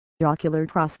Ocular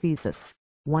prosthesis.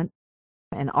 1.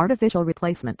 An artificial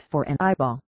replacement for an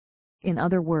eyeball. In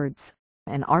other words,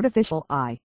 an artificial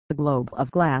eye, a globe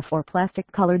of glass or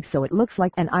plastic colored so it looks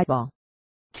like an eyeball.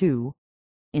 2.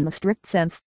 In the strict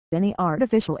sense, any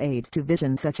artificial aid to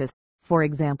vision such as, for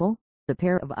example, the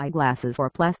pair of eyeglasses or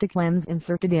plastic lens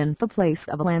inserted in the place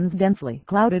of a lens densely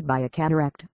clouded by a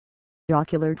cataract.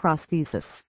 Ocular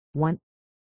prosthesis. 1.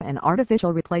 An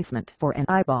artificial replacement for an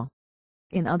eyeball.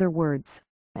 In other words,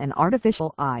 an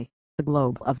artificial eye, a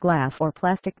globe of glass or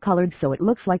plastic colored so it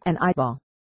looks like an eyeball.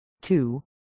 2.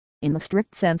 In the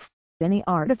strict sense, any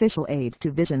artificial aid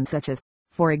to vision such as,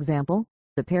 for example,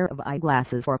 the pair of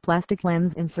eyeglasses or plastic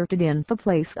lens inserted in the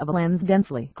place of a lens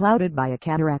densely clouded by a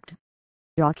cataract.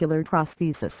 Ocular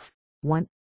prosthesis. 1.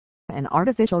 An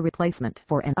artificial replacement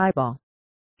for an eyeball.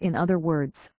 In other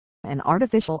words, an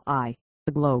artificial eye,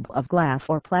 a globe of glass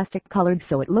or plastic colored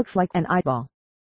so it looks like an eyeball.